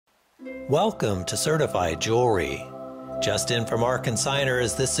Welcome to Certified Jewelry. Just in from our consignor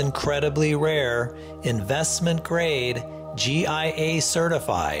is this incredibly rare, investment grade, GIA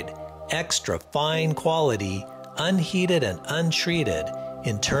certified, extra fine quality, unheated and untreated,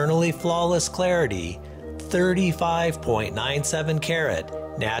 internally flawless clarity, 35.97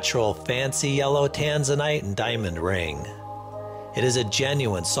 carat, natural fancy yellow Tanzanite and diamond ring. It is a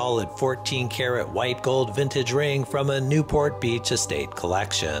genuine solid 14 karat white gold vintage ring from a Newport Beach estate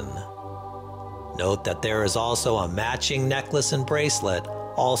collection. Note that there is also a matching necklace and bracelet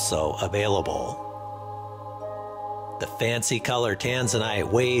also available. The fancy color Tanzanite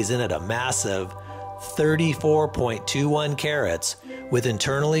weighs in at a massive 34.21 carats with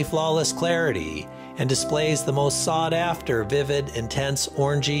internally flawless clarity and displays the most sought after vivid, intense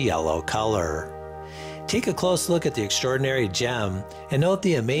orangey yellow color. Take a close look at the extraordinary gem and note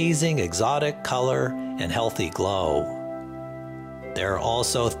the amazing exotic color and healthy glow. There are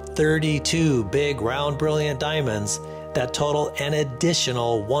also 32 big round brilliant diamonds that total an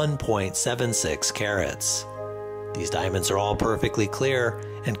additional 1.76 carats. These diamonds are all perfectly clear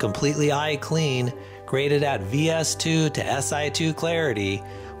and completely eye clean, graded at VS2 to SI2 clarity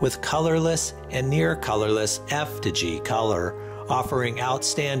with colorless and near colorless F to G color, offering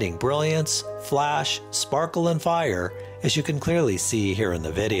outstanding brilliance, flash, sparkle, and fire, as you can clearly see here in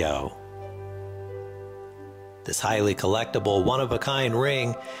the video. This highly collectible, one-of-a-kind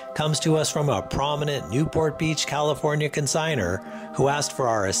ring comes to us from a prominent Newport Beach, California consignor who asked for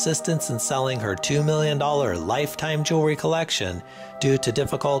our assistance in selling her $2 million lifetime jewelry collection due to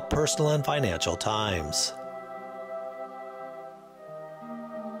difficult personal and financial times.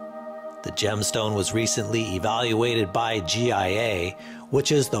 The gemstone was recently evaluated by GIA,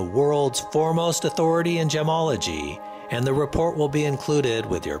 which is the world's foremost authority in gemology, and the report will be included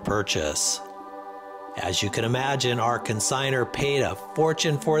with your purchase. As you can imagine, our consignor paid a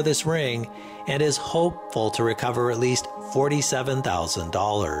fortune for this ring and is hopeful to recover at least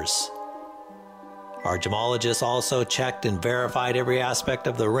 $47,000. Our gemologist also checked and verified every aspect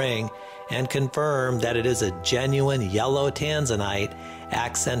of the ring and confirmed that it is a genuine yellow Tanzanite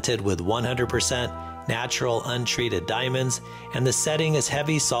accented with 100% natural untreated diamonds, and the setting is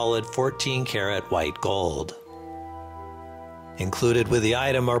heavy solid 14 karat white gold. Included with the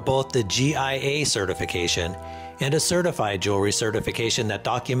item are both the GIA certification and a certified jewelry certification that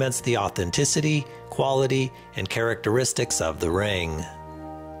documents the authenticity, quality, and characteristics of the ring.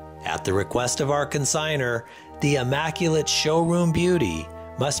 At the request of our consignor, the immaculate showroom beauty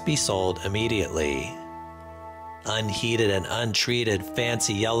must be sold immediately. Unheated and untreated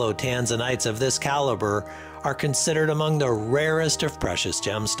fancy yellow Tanzanites of this caliber are considered among the rarest of precious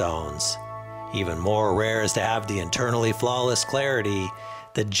gemstones. Even more rare is to have the internally flawless clarity,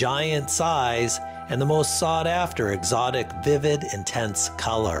 the giant size, and the most sought after exotic, vivid, intense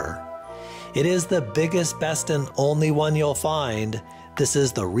color. It is the biggest, best, and only one you'll find. This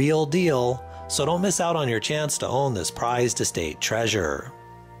is the real deal, so don't miss out on your chance to own this prized estate treasure.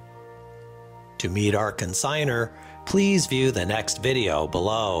 To meet our consignor, please view the next video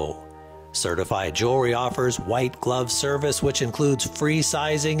below. Certified Jewelry offers white glove service, which includes free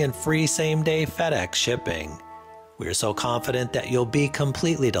sizing and free same-day FedEx shipping. We are so confident that you'll be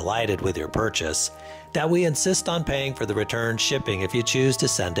completely delighted with your purchase that we insist on paying for the return shipping if you choose to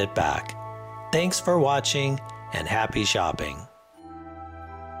send it back. Thanks for watching and happy shopping.